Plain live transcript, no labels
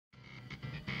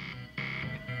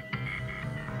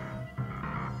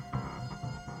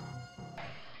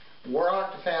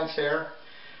Warhawk Defense here.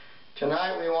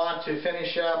 Tonight we want to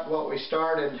finish up what we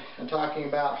started in talking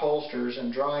about holsters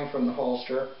and drawing from the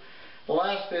holster. The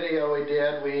last video we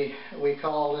did, we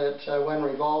called it When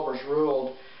Revolvers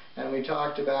Ruled, and we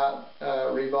talked about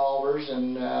revolvers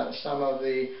and some of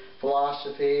the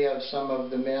philosophy of some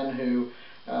of the men who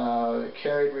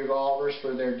carried revolvers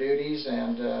for their duties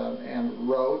and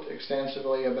wrote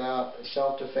extensively about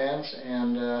self-defense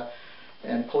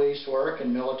and police work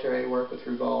and military work with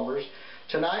revolvers.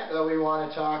 Tonight, though, we want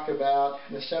to talk about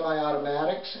the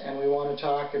semi-automatics, and we want to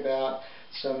talk about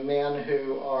some men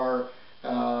who are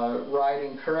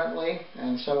writing currently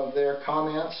and some of their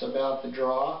comments about the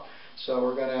draw. So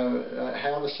we're going to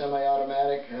have a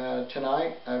semi-automatic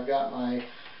tonight. I've got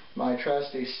my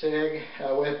trusty SIG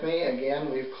with me. Again,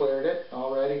 we've cleared it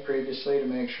already previously to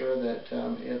make sure that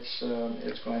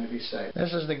it's going to be safe.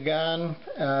 This is the gun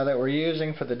that we're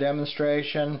using for the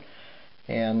demonstration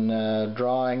and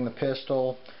drawing the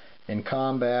pistol in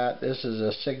combat. This is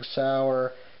a Sig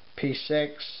Sauer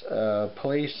P6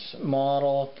 police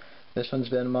model. This one's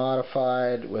been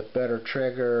modified with better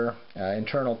trigger,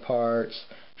 internal parts,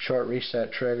 short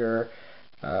reset trigger,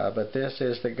 but this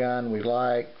is the gun we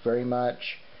like very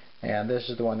much, and this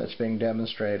is the one that's being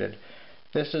demonstrated.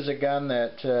 This is a gun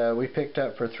that we picked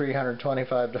up for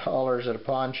 $325 at a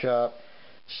pawn shop,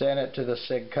 sent it to the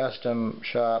SIG Custom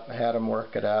shop, had them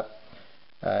work it up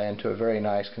into a very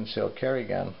nice concealed carry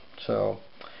gun. So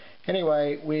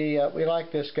anyway, we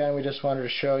like this gun. We just wanted to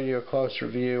show you a closer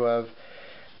view of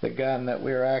the gun that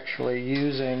we're actually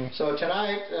using. So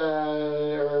tonight,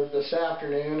 or this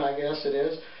afternoon I guess it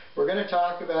is, we're going to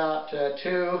talk about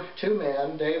two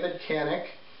men, David Koenig.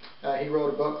 He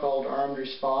wrote a book called Armed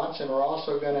Response, and we're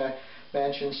also going to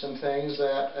mention some things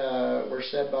that were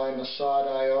said by Mossad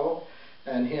Iob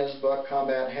and his book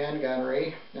Combat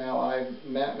Handgunnery. Now, I've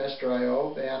met Mr.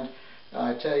 Iob, and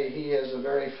I tell you, he is a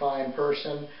very fine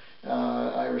person.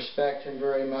 I respect him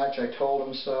very much. I told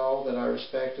him so, that I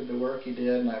respected the work he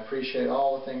did, and I appreciate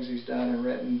all the things he's done and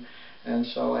written. And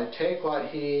so I take what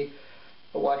he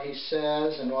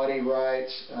says and what he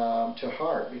writes to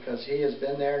heart, because he has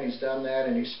been there and he's done that,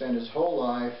 and he spent his whole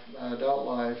life, adult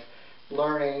life,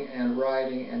 learning and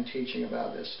writing and teaching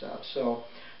about this stuff. So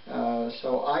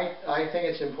I think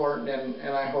it's important,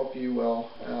 and I hope you will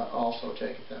also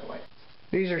take it that way.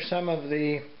 These are some of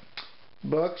the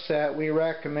books that we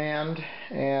recommend.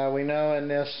 We know in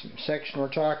this section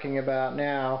we're talking about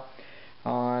now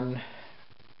on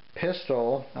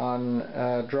pistol,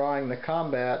 on drawing the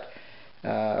combat,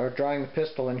 or drawing the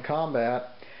pistol in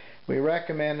combat, we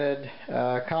recommended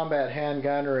Combat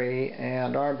Handgunnery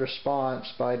and Armed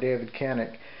Response by David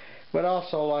Koenig. We'd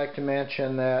also like to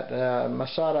mention that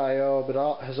Mossad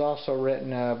Iob has also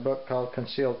written a book called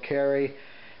Concealed Carry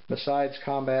besides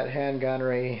Combat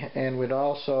Handgunnery, and we'd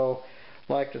also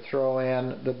like to throw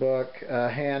in the book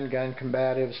Handgun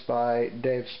Combatives by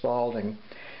Dave Spalding.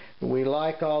 We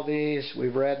like all these,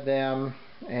 we've read them,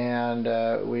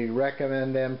 and we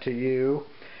recommend them to you.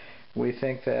 We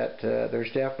think that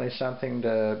there's definitely something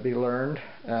to be learned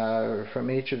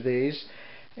from each of these,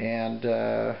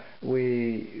 and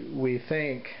we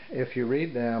think if you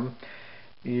read them,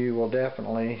 you will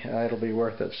definitely, it'll be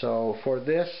worth it. So for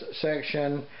this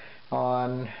section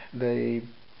on the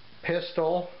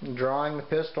pistol, drawing the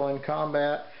pistol in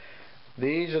combat,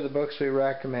 these are the books we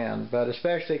recommend, but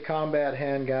especially Combat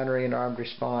Handgunnery and Armed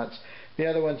Response. The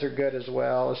other ones are good as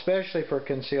well, especially for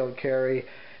concealed carry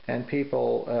and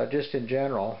people just in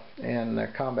general in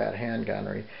Combat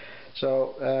Handgunnery.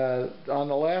 So on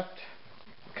the left,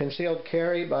 Concealed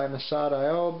Carry by Mossad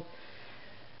Iob,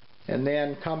 and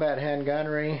then Combat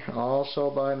Handgunnery, also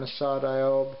by Mossad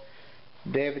Iob,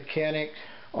 David Koenig,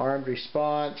 Armed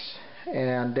Response,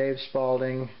 and Dave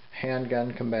Spalding,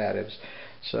 Handgun Combatives.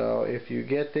 So if you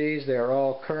get these, they're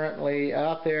all currently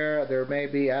out there. There may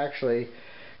be actually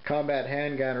Combat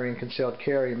Handgunnery and Concealed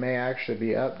Carry may actually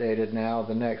be updated now.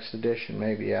 The next edition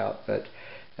may be out, but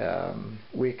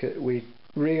we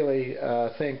really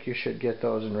think you should get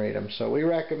those and read them. So we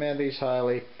recommend these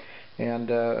highly, and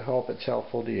hope it's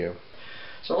helpful to you.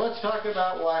 So let's talk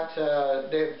about what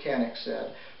David Koenig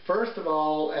said. First of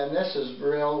all, and this is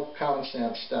real common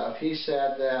sense stuff, he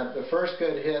said that the first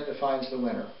good hit defines the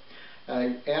winner.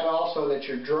 And also that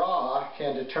your draw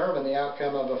can determine the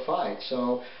outcome of a fight.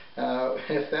 So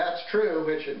if that's true,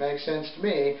 which it makes sense to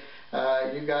me,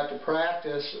 you've got to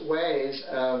practice ways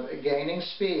of gaining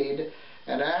speed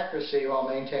and accuracy while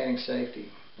maintaining safety.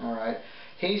 All right.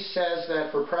 He says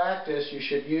that for practice you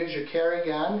should use your carry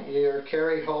gun, your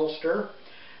carry holster.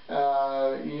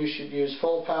 You should use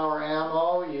full power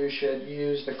ammo. You should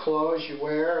use the clothes you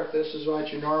wear. If this is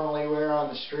what you normally wear on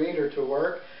the street or to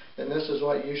work, then this is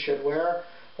what you should wear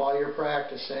while you're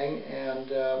practicing, and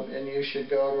you should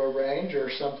go to a range or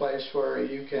someplace where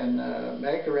you can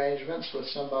make arrangements with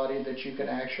somebody that you can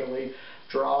actually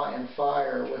draw and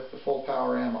fire with the full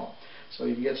power ammo, so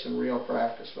you can get some real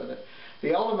practice with it.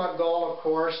 The ultimate goal, of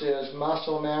course, is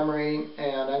muscle memory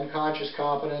and unconscious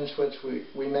competence, which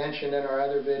we mentioned in our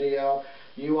other video.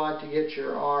 You want to get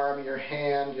your arm, your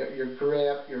hand, your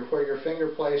grip, where your finger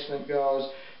placement goes.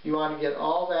 You want to get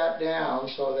all that down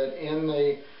so that in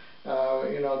the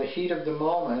the heat of the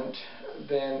moment,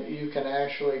 then you can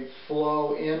actually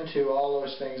flow into all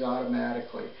those things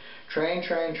automatically. Train,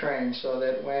 train, train, so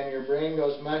that when your brain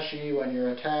goes mushy, when you're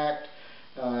attacked,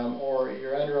 or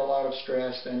you're under a lot of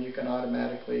stress, then you can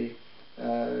automatically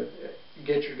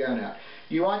get your gun out.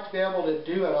 You want to be able to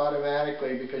do it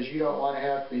automatically because you don't want to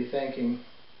have to be thinking,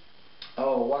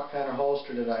 oh, what kind of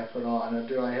holster did I put on?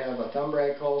 Do I have a thumb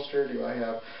brake holster? Do I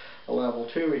have a level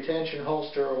 2 retention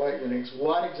holster? Or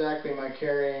what exactly am I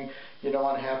carrying? You don't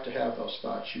want to have those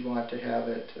thoughts. You want to have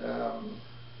it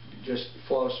just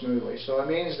flow smoothly. So it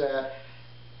means that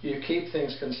you keep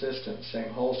things consistent,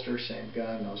 same holster, same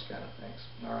gun, those kind of things.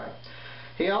 All right.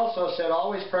 He also said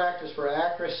always practice for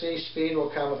accuracy. Speed will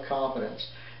come with confidence.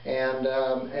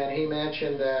 And he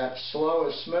mentioned that slow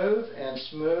is smooth and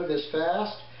smooth is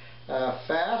fast.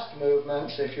 Fast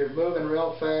movements, if you're moving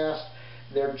real fast,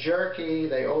 they're jerky,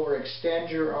 they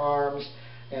overextend your arms,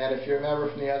 and if you remember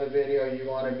from the other video, you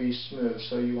want to be smooth.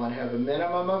 So you want to have a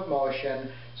minimum of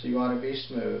motion, so you want to be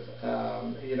smooth.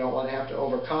 You don't want to have to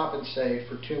overcompensate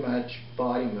for too much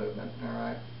body movement. All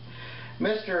right.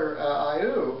 Mr.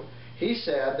 Ayub, he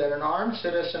said that an armed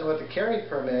citizen with a carry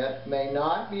permit may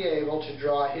not be able to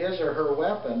draw his or her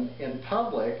weapon in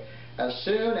public as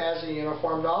soon as a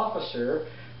uniformed officer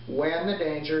when the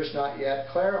danger is not yet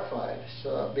clarified,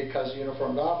 so, because a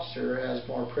uniformed officer has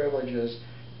more privileges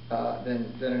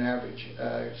than an average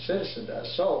citizen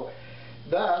does. So,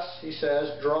 thus, he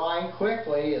says, drawing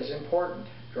quickly is important.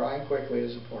 Drawing quickly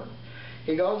is important.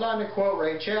 He goes on to quote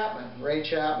Ray Chapman. Ray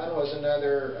Chapman was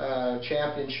another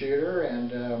champion shooter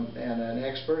and an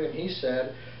expert, and he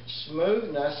said,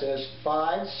 smoothness is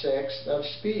 5/6 of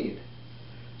speed.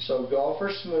 So go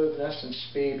for smoothness, and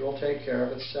speed will take care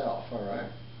of itself. All right.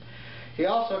 He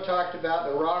also talked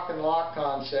about the rock and lock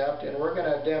concept, and we're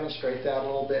going to demonstrate that a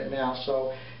little bit now.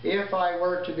 So if I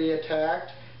were to be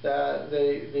attacked,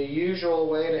 the usual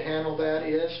way to handle that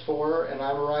is and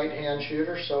I'm a right-hand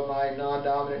shooter, so my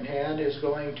non-dominant hand is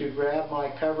going to grab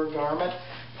my cover garment,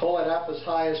 pull it up as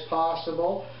high as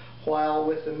possible, while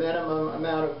with the minimum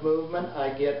amount of movement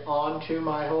I get onto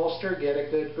my holster, get a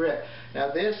good grip. Now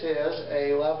this is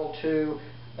a level 2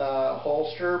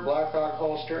 holster, Blackhawk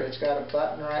holster. It's got a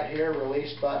button right here,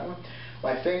 release button.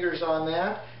 My finger's on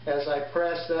that. As I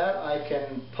press that, I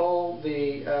can pull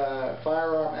the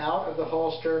firearm out of the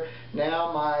holster.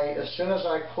 Now as soon as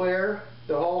I clear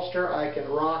the holster, I can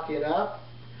rock it up.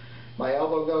 My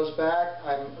elbow goes back,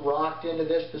 I'm rocked into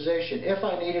this position. If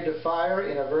I needed to fire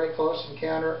in a very close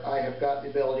encounter, I have got the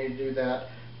ability to do that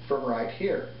from right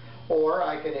here. Or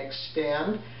I can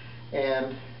extend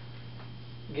and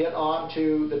get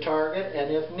onto the target, and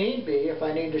if need be, if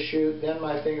I need to shoot, then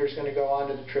my finger's going to go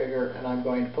onto the trigger and I'm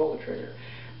going to pull the trigger.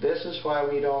 This is why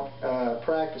we don't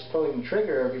practice pulling the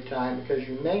trigger every time, because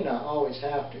you may not always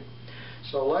have to.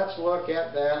 So let's look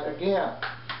at that again,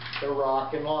 the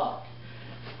rock and lock.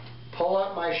 Pull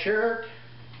up my shirt,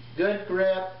 good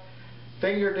grip,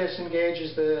 finger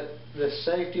disengages the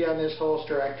safety on this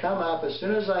holster. I come up, as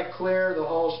soon as I clear the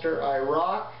holster, I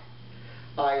rock,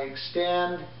 I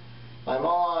extend, I'm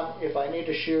on. If I need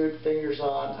to shoot, fingers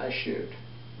on, I shoot.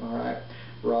 All right,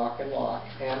 rock and lock.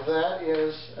 And that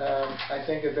is, I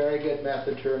think, a very good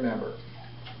method to remember.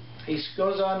 He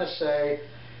goes on to say,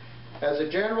 as a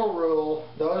general rule,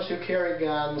 those who carry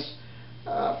guns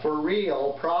for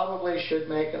real probably should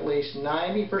make at least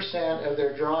 90% of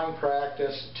their drawing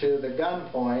practice to the gun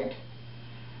point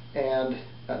and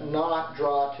not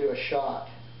draw to a shot,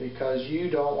 because you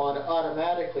don't want to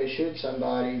automatically shoot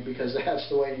somebody because that's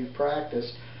the way you've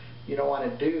practiced. You don't want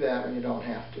to do that when you don't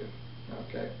have to.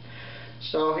 Okay.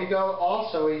 So he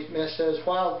says,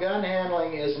 while gun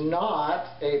handling is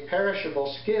not a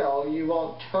perishable skill, you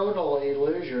won't totally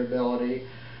lose your ability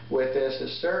with this. It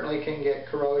certainly can get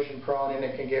corrosion prone and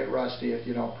it can get rusty if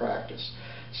you don't practice.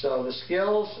 So the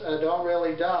skills don't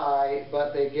really die,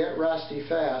 but they get rusty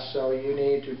fast, so you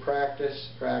need to practice,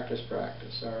 practice,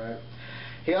 practice. All right.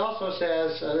 He also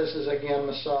says, this is again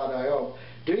Mossad Ayub,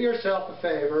 do yourself a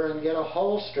favor and get a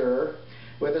holster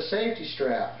with a safety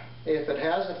strap. If it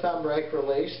has a thumb brake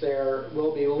release, there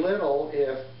will be little,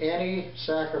 if any,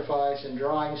 sacrifice in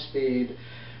drawing speed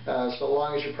so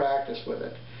long as you practice with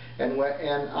it. And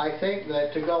I think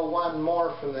that to go one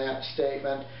more from that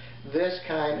statement, this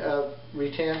kind of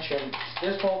retention,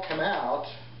 this won't come out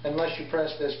unless you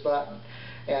press this button.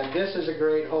 And this is a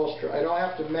great holster. I don't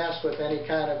have to mess with any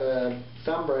kind of a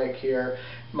thumb brake here.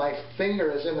 My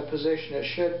finger is in the position it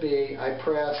should be. I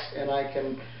press and I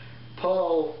can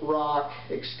pull, rock,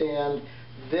 extend.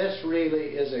 This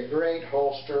really is a great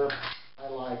holster. I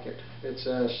like it. It's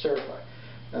a Serpa,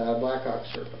 Blackhawk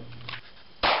Serpa.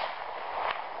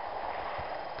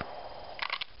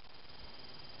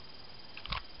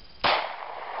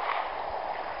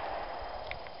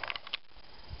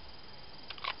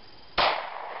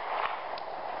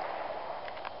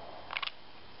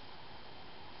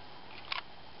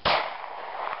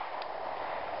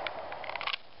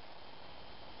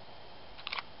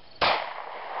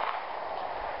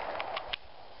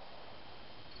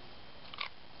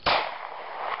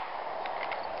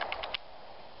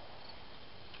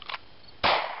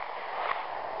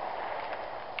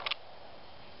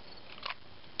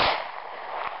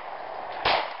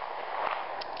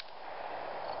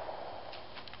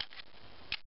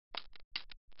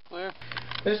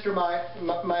 Mr.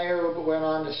 Mayob went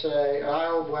on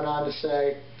to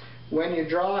say, when you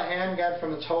draw a handgun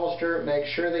from its holster, make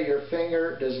sure that your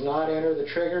finger does not enter the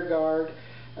trigger guard,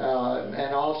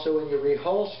 and also when you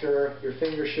reholster, your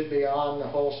finger should be on the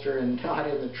holster and not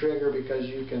in the trigger, because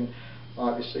you can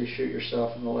obviously shoot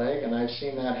yourself in the leg, and I've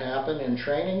seen that happen in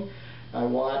training. I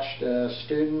watched a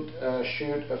student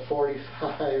shoot a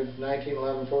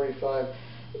 1911 45,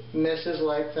 miss his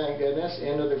leg, thank goodness,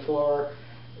 into the floor,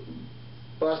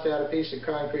 bust out a piece of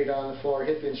concrete on the floor,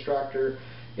 hit the instructor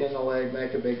in the leg,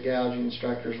 make a big gouge in the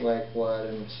instructor's leg, blood,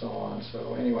 and so on.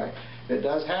 So anyway, it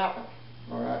does happen.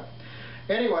 All right.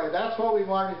 Anyway, that's what we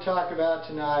wanted to talk about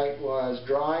tonight, was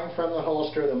drawing from the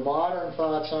holster, the modern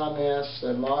thoughts on this,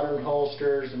 the modern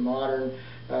holsters, the modern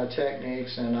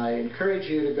techniques, and I encourage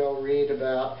you to go read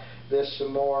about this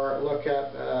some more. Look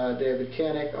up David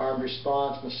Kinnick, Armed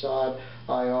Response, Mossad,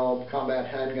 Ayob,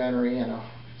 Combat Handgunnery, and a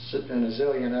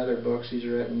zillion other books he's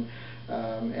written,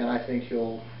 and I think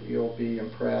you'll be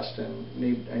impressed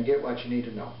and get what you need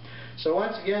to know. So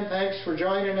once again, thanks for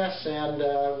joining us, and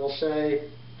we'll say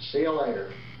see you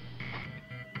later.